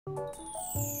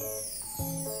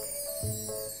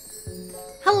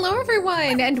Hello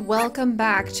everyone and welcome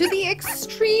back to the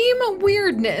extreme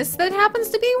weirdness that happens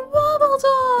to be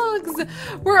Wobbledogs,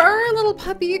 where our little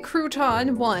puppy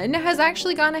Crouton 1 has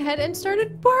actually gone ahead and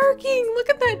started barking. Look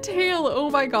at that tail,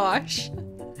 oh my gosh.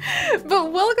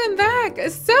 But welcome back.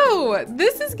 So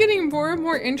this is getting more and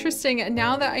more interesting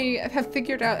now that I have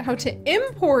figured out how to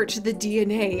import the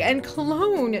DNA and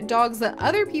clone dogs that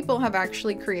other people have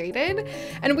actually created.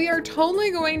 And we are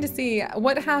totally going to see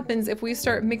what happens if we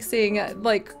start mixing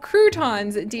like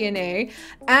Crouton's DNA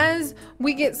as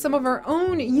we get some of our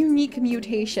own unique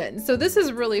mutations. So this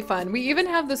is really fun. We even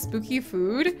have the spooky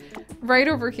food right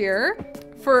over here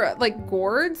for like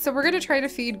gourds. So we're gonna try to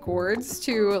feed gourds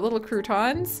to little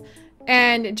croutons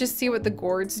and just see what the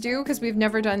gourds do, because we've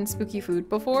never done spooky food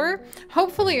before.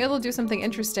 Hopefully it'll do something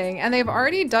interesting. And they've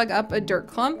already dug up a dirt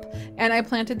clump and I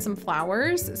planted some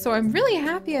flowers. So I'm really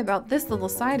happy about this little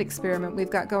side experiment we've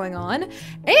got going on.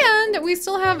 And we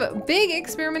still have big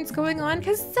experiments going on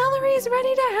because celery is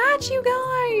ready to hatch, you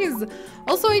guys.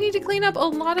 Also, I need to clean up a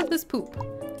lot of this poop.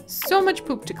 So much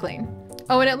poop to clean.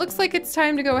 Oh, and it looks like it's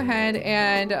time to go ahead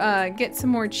and get some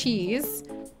more cheese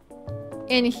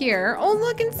in here. Oh,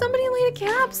 look, and somebody laid a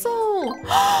capsule.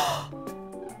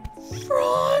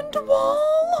 Frond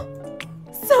wall?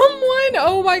 Someone,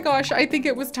 oh my gosh, I think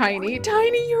it was Tiny.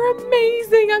 Tiny, you're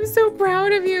amazing. I'm so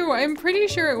proud of you. I'm pretty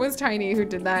sure it was Tiny who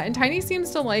did that. And Tiny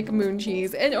seems to like moon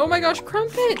cheese. And oh my gosh,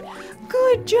 Crumpet.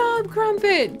 Good job,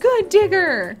 Crumpet. Good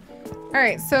digger. All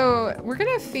right, so we're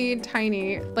gonna feed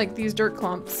Tiny like these dirt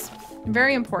clumps.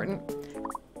 Very important.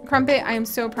 Crumpet, I am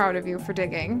so proud of you for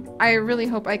digging. I really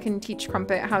hope I can teach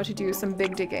Crumpet how to do some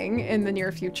big digging in the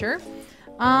near future.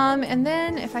 And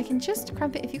then if I can just,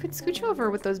 Crumpet, if you could scooch over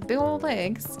with those big old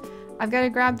legs, I've got to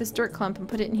grab this dirt clump and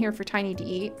put it in here for Tiny to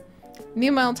eat.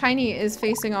 Meanwhile, Tiny is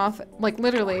facing off, like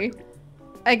literally,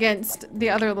 against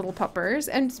the other little puppers.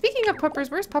 And speaking of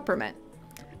puppers, where's Peppermint?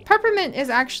 Peppermint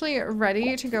is actually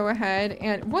ready to go ahead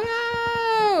and,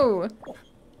 whoa!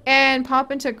 And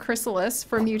pop into Chrysalis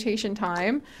for mutation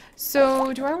time.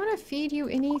 So do I want to feed you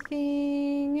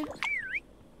anything?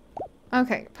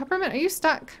 Okay, Peppermint, are you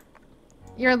stuck?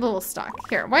 You're a little stuck.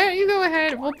 Here, why don't you go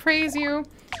ahead, we'll praise you,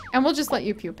 and we'll just let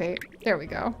you pupate. There we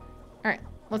go. Alright,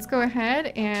 let's go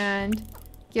ahead and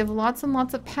give lots and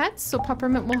lots of pets, so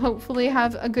Peppermint will hopefully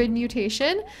have a good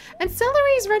mutation. And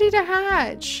Celery's ready to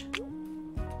hatch.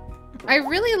 I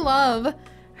really love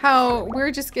how we're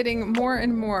just getting more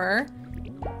and more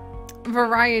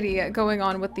variety going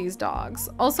on with these dogs.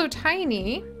 Also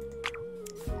Tiny,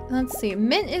 let's see,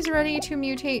 Mint is ready to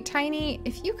mutate. Tiny,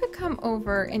 if you could come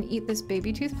over and eat this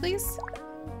baby tooth, please.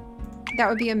 That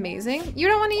would be amazing. You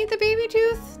don't want to eat the baby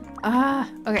tooth? Ah,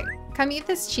 okay. Come eat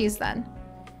this cheese then.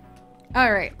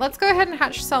 All right, let's go ahead and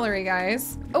hatch Celery,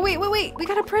 guys. Oh, wait. We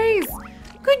got a praise.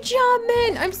 Good job,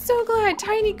 Mint. I'm so glad.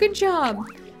 Tiny, good job.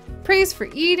 Praise for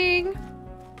eating.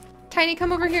 Tiny,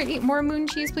 come over here and eat more moon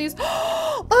cheese, please.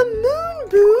 A moon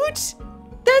boot?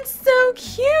 That's so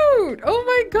cute. Oh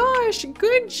my gosh,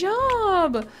 good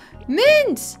job.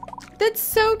 Mint, that's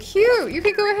so cute. You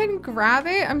could go ahead and grab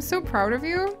it. I'm so proud of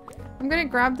you. I'm gonna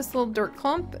grab this little dirt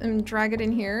clump and drag it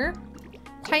in here.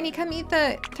 Tiny, come eat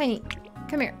the, Tiny,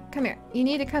 come here. You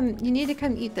need to come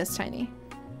eat this, Tiny.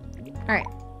 All right,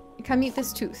 come eat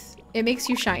this tooth. It makes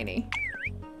you shiny.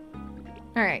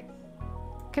 All right,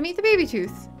 come eat the baby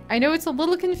tooth. I know it's a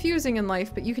little confusing in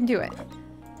life, but you can do it.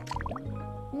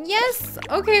 Yes!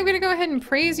 Okay, I'm gonna go ahead and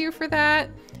praise you for that.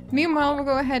 Meanwhile, we'll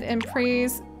go ahead and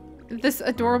praise this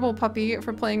adorable puppy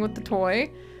for playing with the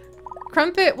toy.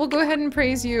 Crumpet, we'll go ahead and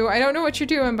praise you. I don't know what you're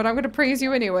doing, but I'm gonna praise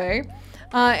you anyway.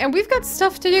 And we've got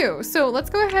stuff to do, so let's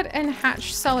go ahead and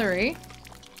hatch Celery.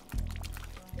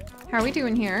 How are we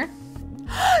doing here?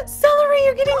 Celery,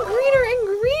 you're getting greener and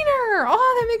greener!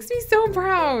 Oh, that makes me so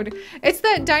proud. It's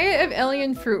that diet of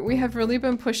alien fruit we have really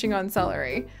been pushing on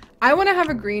Celery. I want to have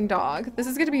a green dog. This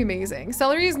is going to be amazing.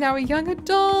 Celery is now a young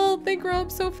adult. They grow up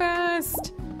so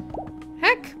fast.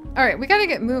 Heck. All right, we got to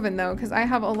get moving though, because I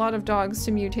have a lot of dogs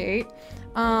to mutate.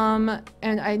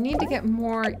 And I need to get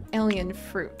more alien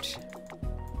fruit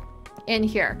in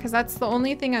here, because that's the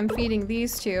only thing I'm feeding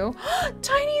these two.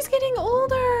 Tiny's getting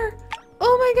older.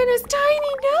 Oh my goodness,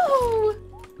 Tiny, no!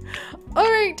 All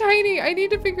right, Tiny, I need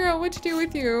to figure out what to do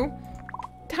with you.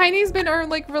 Tiny's been our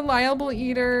like reliable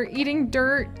eater, eating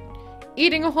dirt,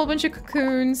 eating a whole bunch of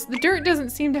cocoons. The dirt doesn't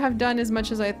seem to have done as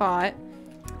much as I thought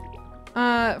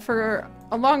for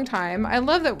a long time. I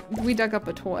love that we dug up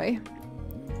a toy.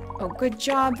 Oh, good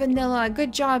job, Vanilla.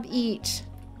 Good job, Eat.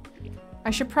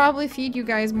 I should probably feed you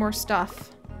guys more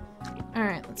stuff. All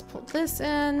right, let's pull this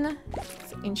in.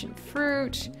 It's ancient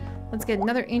fruit. Let's get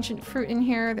another ancient fruit in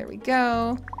here. There we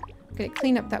go. I'm gonna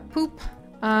clean up that poop.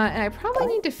 And I probably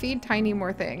need to feed Tiny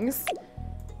more things.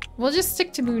 We'll just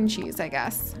stick to moon cheese, I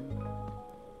guess.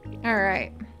 All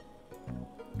right.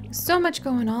 So much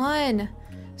going on.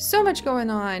 So much going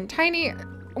on. Tiny,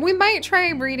 we might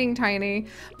try breeding Tiny,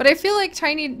 but I feel like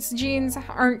Tiny's genes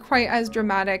aren't quite as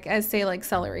dramatic as, say, like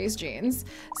Celery's genes.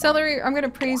 Celery, I'm gonna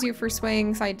praise you for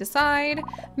swaying side to side.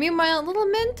 Meanwhile, Little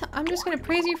Mint, I'm just gonna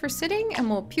praise you for sitting and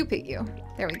we'll pupate you.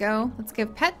 There we go. Let's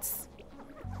give pets.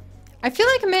 I feel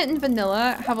like Mint and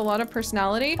Vanilla have a lot of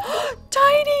personality.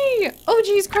 Tiny! Oh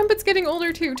geez, Crumpet's getting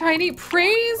older too. Tiny,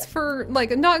 praise for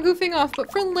like not goofing off,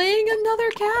 but for laying another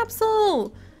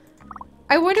capsule.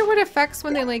 I wonder what affects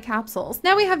when they lay capsules.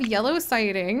 Now we have yellow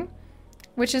siding,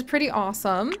 which is pretty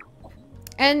awesome.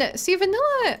 And see,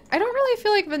 Vanilla, I don't really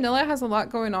feel like Vanilla has a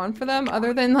lot going on for them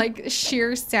other than like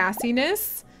sheer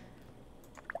sassiness.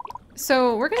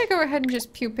 So we're gonna go ahead and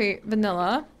just pupate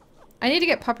Vanilla. I need to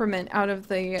get Peppermint out of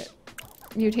the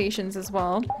mutations as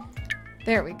well.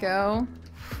 There we go.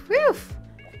 Whew.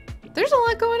 There's a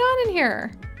lot going on in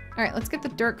here. All right, let's get the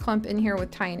dirt clump in here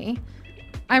with Tiny.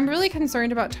 I'm really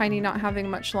concerned about Tiny not having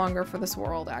much longer for this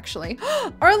world, actually.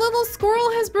 Our little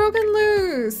squirrel has broken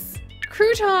loose.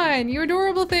 Crouton, you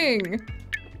adorable thing.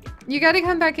 You gotta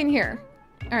come back in here.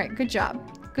 All right, good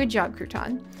job. Good job,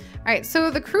 Crouton. All right, so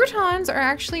the croutons are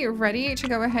actually ready to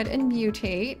go ahead and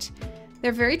mutate.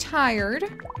 They're very tired.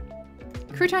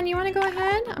 Crouton, you want to go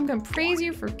ahead? I'm going to praise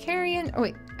you for carrying... Oh,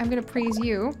 wait. I'm going to praise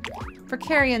you for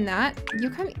carrying that. You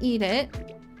come eat it.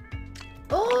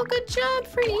 Oh, good job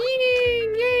for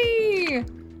eating. Yay!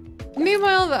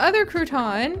 Meanwhile, the other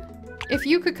crouton, if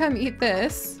you could come eat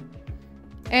this,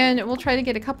 and we'll try to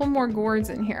get a couple more gourds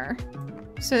in here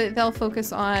so that they'll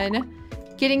focus on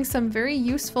getting some very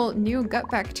useful new gut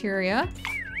bacteria.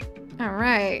 All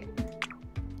right.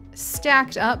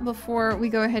 Stacked up before we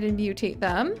go ahead and mutate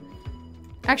them.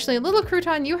 Actually, little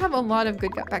crouton, you have a lot of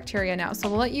good gut bacteria now, so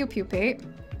we'll let you pupate.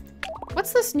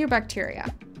 What's this new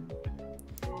bacteria?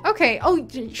 Okay, oh,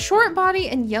 short body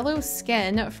and yellow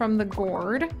skin from the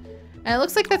gourd. And it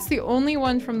looks like that's the only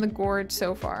one from the gourd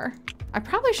so far. I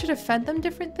probably should have fed them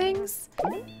different things.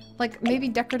 Like maybe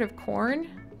decorative corn,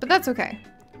 but that's okay.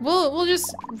 We'll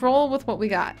just roll with what we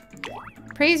got.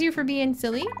 Praise you for being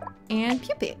silly and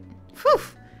pupate. Whew.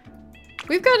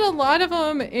 We've got a lot of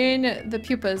them in the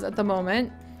pupas at the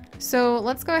moment. So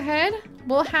let's go ahead.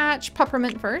 We'll hatch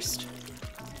Peppermint first.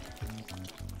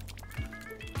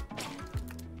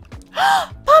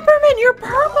 Peppermint, you're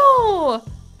purple!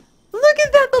 Look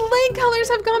at that, the light colors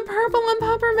have gone purple on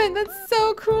Peppermint. That's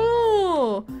so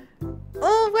cool.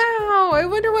 Oh, wow. I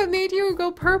wonder what made you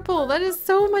go purple. That is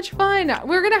so much fun.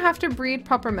 We're gonna have to breed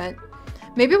Peppermint.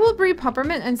 Maybe we'll breed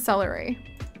Peppermint and Celery.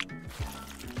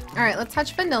 All right, let's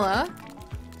hatch Vanilla.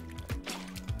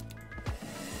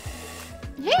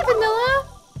 Hey, Vanilla!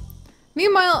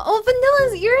 Meanwhile, oh,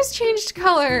 Vanilla's ears changed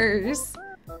colors!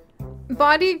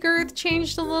 Body girth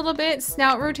changed a little bit.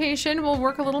 Snout rotation, we'll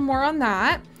work a little more on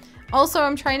that. Also,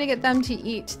 I'm trying to get them to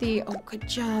eat the... Oh, good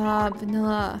job,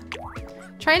 Vanilla.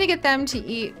 Trying to get them to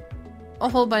eat a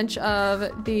whole bunch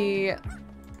of the...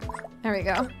 There we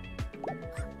go.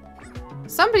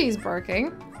 Somebody's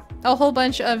barking. A whole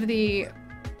bunch of the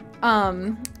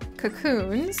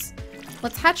cocoons.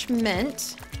 Let's hatch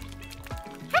Mint.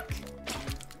 Heck!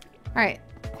 Alright.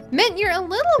 Mint, you're a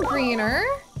little greener.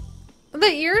 The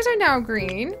ears are now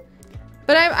green.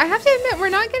 But I have to admit, we're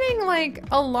not getting, like,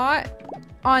 a lot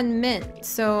on Mint.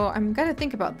 So I'm gonna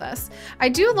think about this. I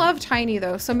do love Tiny,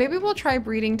 though. So maybe we'll try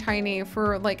breeding Tiny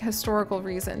for, like, historical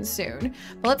reasons soon.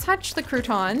 But let's hatch the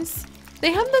croutons.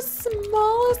 They have the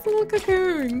smallest little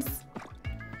cocoons.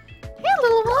 Hey,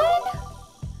 little one!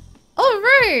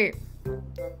 Alright!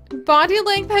 Body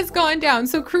length has gone down,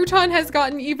 so Crouton has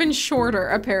gotten even shorter,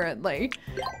 apparently.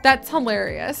 That's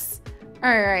hilarious.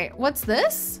 Alright, what's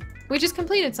this? We just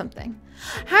completed something.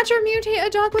 Hatch or mutate a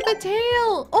dog with a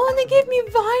tail! Oh, and they gave me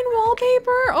vine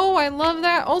wallpaper! Oh, I love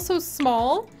that. Also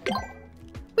small.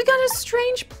 We got a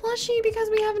strange plushie because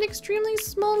we have an extremely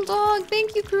small dog.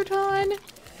 Thank you, Crouton.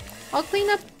 I'll clean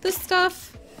up this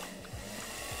stuff.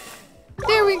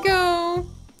 There we go.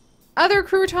 Other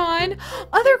crouton.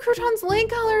 Other crouton's leg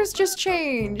colors just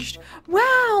changed.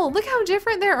 Wow, look how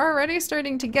different they're already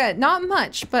starting to get. Not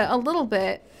much, but a little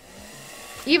bit.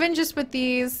 Even just with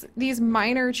these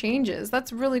minor changes.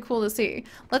 That's really cool to see.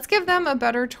 Let's give them a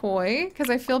better toy,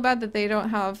 because I feel bad that they don't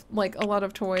have, like, a lot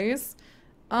of toys.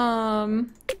 They'll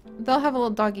have a little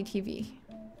doggy TV.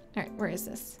 Alright, where is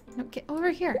this? No, get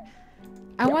over here.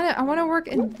 I wanna work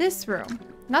in this room,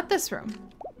 not this room.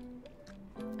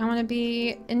 I wanna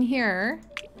be in here.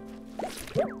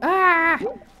 Ah!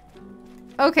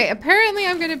 Okay, apparently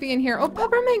I'm gonna be in here. Oh,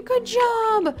 Peppermint, good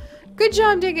job! Good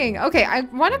job digging. Okay, I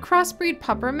want to crossbreed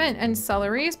Peppermint and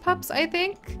Celery's pups, I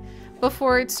think,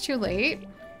 before it's too late.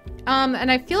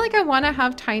 And I feel like I want to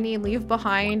have Tiny leave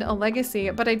behind a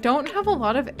legacy, but I don't have a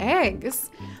lot of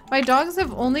eggs. My dogs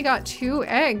have only got 2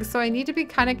 eggs, so I need to be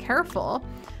kind of careful.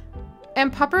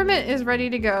 And Peppermint is ready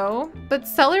to go, but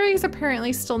Celery is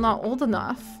apparently still not old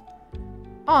enough.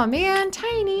 Aw, man,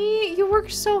 Tiny, you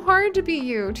worked so hard to be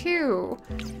you, too.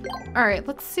 All right,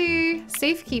 let's see.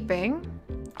 Safekeeping.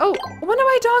 Oh, one of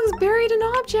my dogs buried an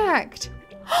object.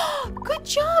 Good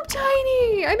job,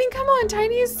 Tiny. I mean, come on,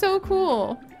 Tiny is so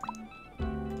cool.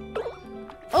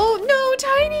 Oh, no,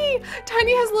 Tiny.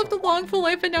 Tiny has lived a long, full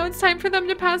life, and now it's time for them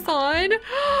to pass on.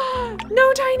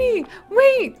 No, Tiny.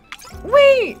 Wait.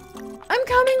 Wait. I'm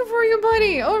coming for you,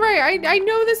 buddy. All right, I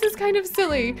know this is kind of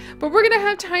silly, but we're gonna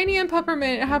have Tiny and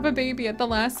Peppermint have a baby at the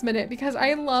last minute because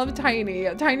I love Tiny.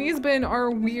 Tiny's been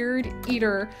our weird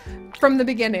eater from the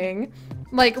beginning.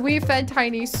 Like, we fed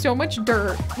Tiny so much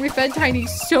dirt. We fed Tiny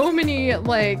so many,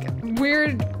 like,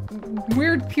 weird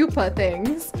pupa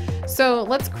things. So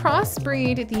let's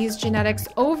crossbreed these genetics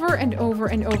over and over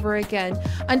and over again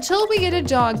until we get a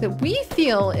dog that we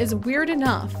feel is weird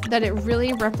enough that it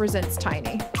really represents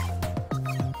Tiny.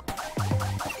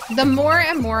 The more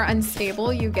and more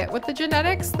unstable you get with the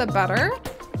genetics, the better.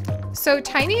 So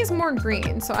Tiny is more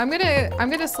green. So I'm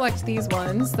gonna select these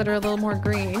ones that are a little more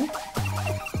green.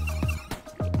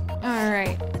 All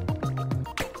right.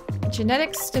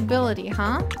 Genetic stability,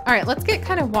 huh? All right, let's get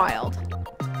kind of wild.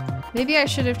 Maybe I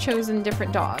should have chosen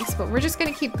different dogs, but we're just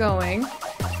gonna keep going.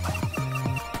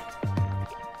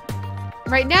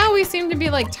 Right now we seem to be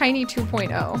like Tiny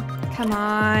 2.0. Come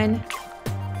on.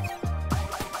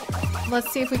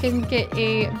 Let's see if we can get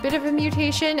a bit of a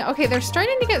mutation. Okay, they're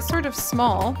starting to get sort of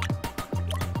small.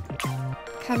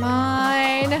 Come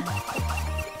on.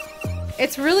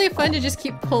 It's really fun to just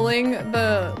keep pulling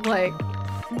the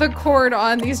cord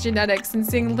on these genetics and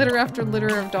seeing litter after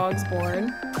litter of dogs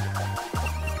born.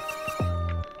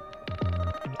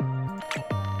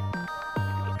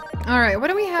 All right, what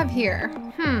do we have here?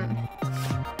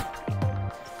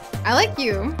 I like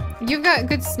you. You've got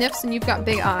good sniffs and you've got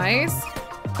big eyes.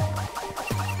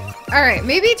 All right,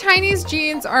 maybe Tiny's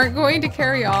genes aren't going to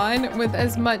carry on with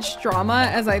as much drama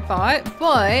as I thought,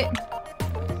 but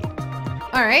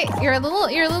all right, you're a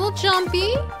little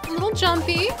jumpy,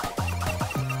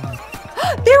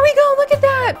 There we go, look at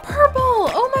that, purple.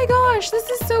 Oh my gosh, this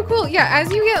is so cool. Yeah,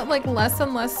 as you get like less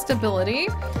and less stability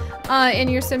in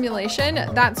your simulation,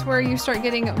 that's where you start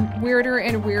getting weirder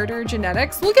and weirder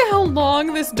genetics. Look at how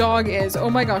long this dog is. Oh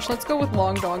my gosh, let's go with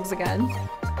long dogs again.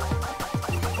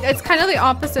 It's kind of the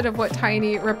opposite of what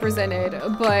Tiny represented,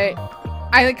 but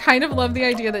I kind of love the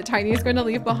idea that Tiny is going to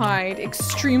leave behind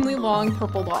extremely long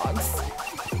purple dogs.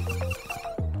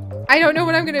 I don't know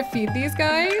what I'm going to feed these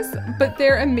guys, but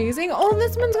they're amazing. Oh,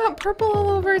 this one's got purple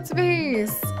all over its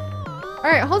face. All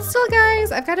right, hold still,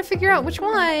 guys. I've got to figure out which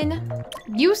one.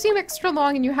 You seem extra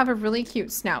long and you have a really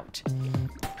cute snout.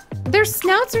 Their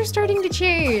snouts are starting to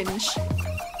change.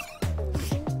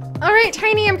 All right,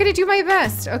 Tiny, I'm gonna do my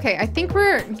best. Okay, I think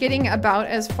we're getting about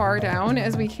as far down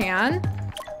as we can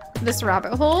this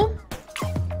rabbit hole.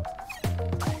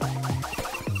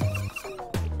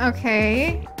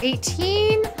 Okay,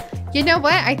 18. You know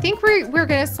what? I think we're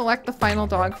gonna select the final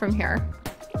dog from here.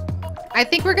 I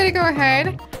think we're gonna go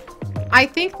ahead. I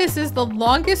think this is the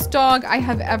longest dog I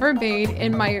have ever made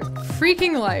in my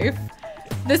freaking life.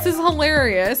 This is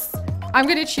hilarious. I'm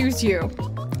gonna choose you.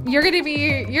 You're gonna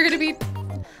be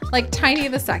like Tiny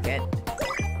the second.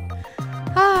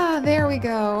 Ah, there we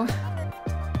go.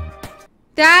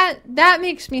 That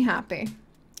makes me happy.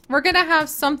 We're gonna have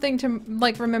something to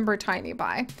like remember Tiny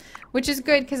by, which is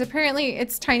good because apparently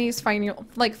it's Tiny's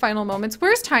final moments.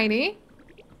 Where's Tiny?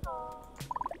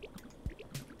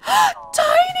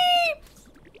 Tiny!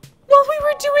 While we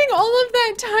were doing all of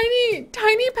that,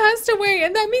 Tiny passed away,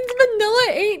 and that means Vanilla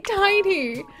ate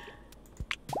Tiny.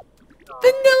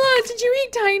 Vanilla, did you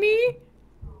eat Tiny?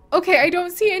 Okay, I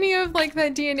don't see any of like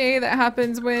that DNA that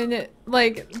happens when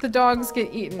like the dogs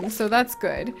get eaten, so that's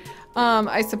good.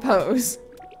 I suppose.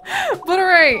 But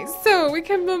alright, so we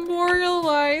can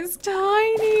memorialize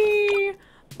Tiny.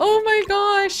 Oh my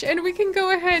gosh, and we can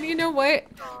go ahead, you know what?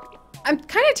 I'm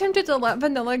kind of tempted to let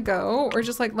Vanilla go, or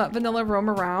just like let Vanilla roam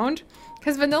around,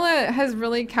 because Vanilla has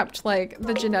really kept like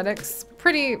the genetics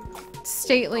pretty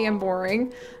stately and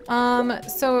boring.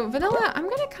 So Vanilla, I'm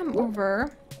gonna come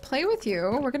over, play with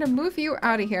you. We're gonna move you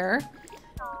out of here,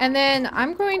 and then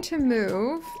I'm going to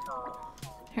move.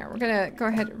 Here, we're gonna go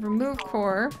ahead and remove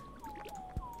core.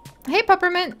 Hey,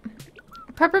 Peppermint.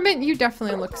 Peppermint, you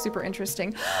definitely look super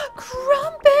interesting.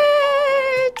 Crumpet!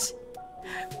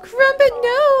 Crumpet,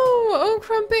 no! Oh,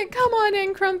 Crumpet, come on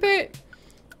in, Crumpet.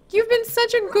 You've been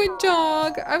such a good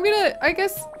dog. I'm gonna, I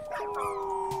guess...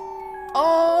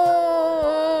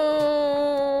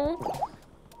 Oh!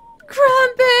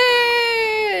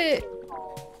 Crumpet!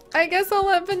 I guess I'll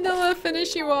let Vanilla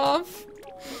finish you off.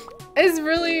 As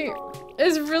really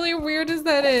weird as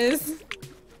that is.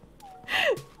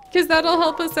 Because that'll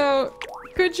help us out.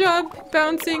 Good job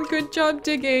bouncing, good job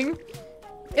digging.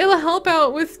 It'll help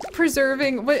out with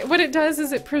preserving, what it does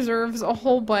is it preserves a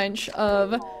whole bunch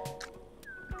of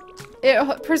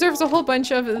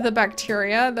the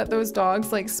bacteria that those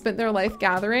dogs like spent their life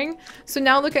gathering. So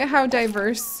now look at how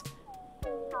diverse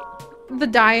the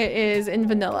diet is in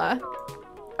Vanilla.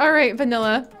 All right,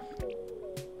 Vanilla.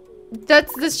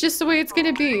 That's just the way it's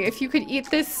gonna be. If you could eat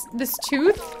this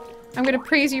tooth, I'm gonna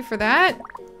praise you for that.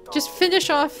 Just finish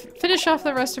off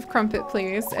the rest of Crumpet,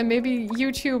 please, and maybe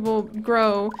you two will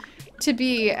grow to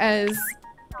be as...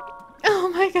 Oh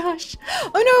my gosh.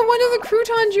 Oh no, one of the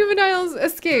crouton juveniles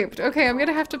escaped. Okay, I'm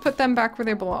gonna have to put them back where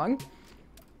they belong.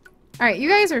 All right, you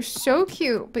guys are so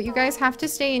cute, but you guys have to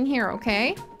stay in here,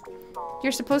 okay?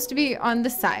 You're supposed to be on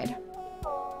this side.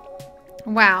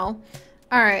 Wow.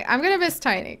 All right, I'm gonna miss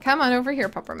Tiny. Come on over here,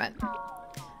 Peppermint.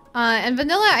 And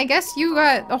Vanilla, I guess you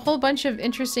got a whole bunch of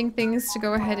interesting things to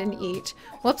go ahead and eat.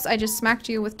 Whoops, I just smacked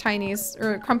you with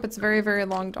Crumpet's very, very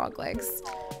long dog legs.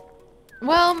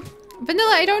 Well,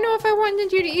 Vanilla, I don't know if I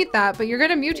wanted you to eat that, but you're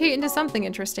gonna mutate into something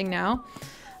interesting now.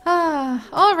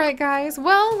 Alright guys,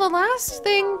 well, the last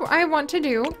thing I want to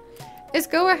do is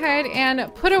go ahead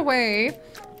and put away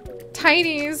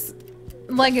Tiny's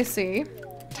legacy.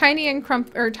 Tiny and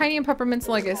Peppermint's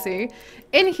legacy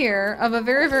in here of a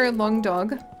very, very long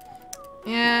dog.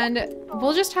 And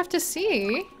we'll just have to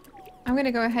see. I'm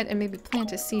gonna go ahead and maybe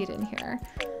plant a seed in here.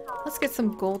 Let's get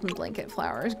some golden blanket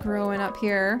flowers growing up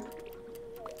here.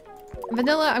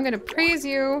 Vanilla, I'm gonna praise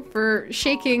you for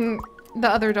shaking the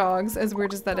other dogs, as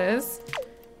weird as that is.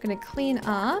 I'm gonna clean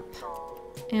up.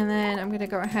 And then I'm gonna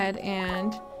go ahead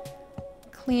and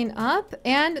clean up.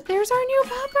 And there's our new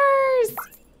puppers!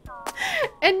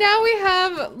 And now we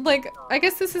have, like, I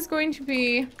guess this is going to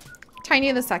be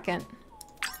Tiny the Second.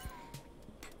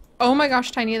 Oh my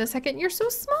gosh, Tiny the Second, you're so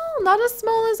small. Not as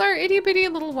small as our itty bitty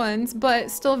little ones, but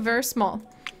still very small.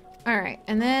 All right,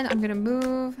 and then I'm gonna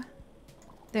move.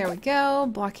 There we go,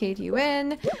 blockade you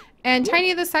in. And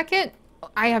Tiny the Second,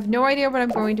 I have no idea what I'm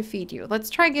going to feed you. Let's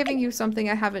try giving you something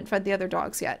I haven't fed the other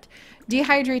dogs yet.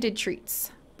 Dehydrated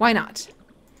treats. Why not?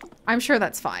 I'm sure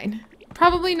that's fine.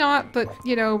 Probably not, but,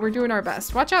 you know, we're doing our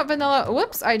best. Watch out, Vanilla.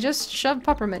 Whoops, I just shoved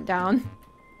Peppermint down.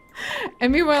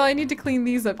 And meanwhile, I need to clean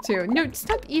these up too. No,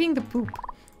 stop eating the poop.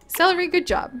 Celery, good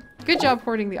job. Good job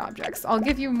hoarding the objects. I'll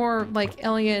give you more, like,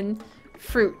 alien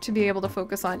fruit to be able to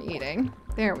focus on eating.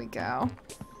 There we go.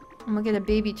 I'm gonna get a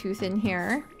baby tooth in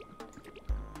here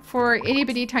for itty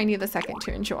bitty Tiny the Second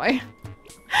to enjoy.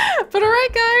 But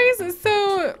alright guys,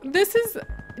 so this has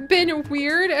been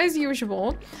weird as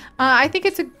usual. I think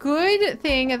it's a good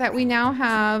thing that we now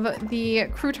have the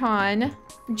crouton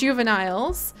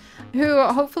juveniles who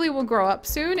hopefully will grow up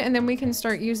soon, and then we can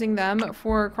start using them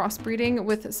for crossbreeding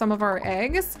with some of our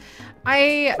eggs.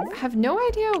 I have no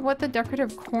idea what the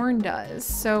decorative corn does,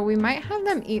 so we might have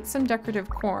them eat some decorative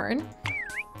corn.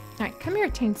 All right, come here,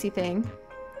 teensy thing.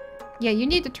 Yeah, you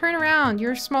need to turn around.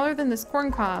 You're smaller than this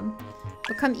corn cob,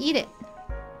 but come eat it.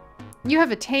 You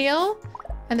have a tail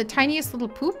and the tiniest little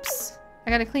poops. I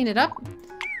gotta clean it up.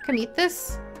 Come eat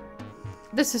this.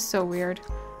 This is so weird.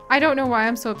 I don't know why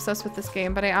I'm so obsessed with this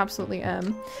game, but I absolutely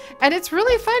am. And it's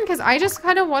really fun because I just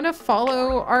kind of want to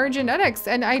follow our genetics,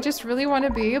 and I just really want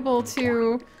to be able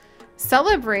to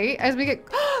celebrate as we get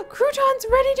croutons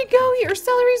ready to go. Your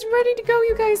celery's ready to go,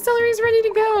 you guys. Celery's ready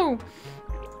to go.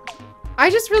 I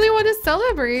just really want to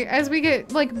celebrate as we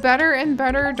get like better and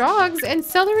better dogs, and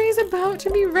celery's about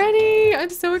to be ready. I'm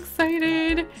so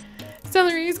excited.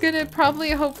 Celery is gonna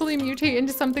probably hopefully mutate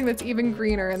into something that's even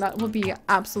greener, and that will be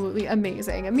absolutely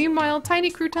amazing. And meanwhile, tiny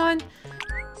crouton,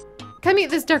 come eat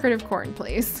this decorative corn,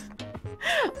 please.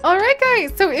 Alright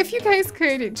guys, so if you guys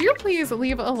could, do please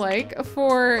leave a like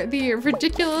for the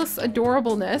ridiculous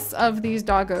adorableness of these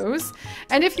doggos.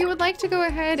 And if you would like to go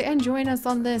ahead and join us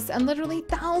on this and literally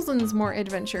thousands more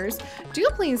adventures, do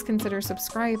please consider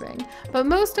subscribing. But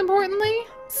most importantly,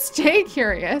 stay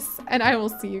curious, and I will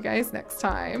see you guys next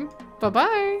time.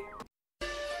 Bye-bye!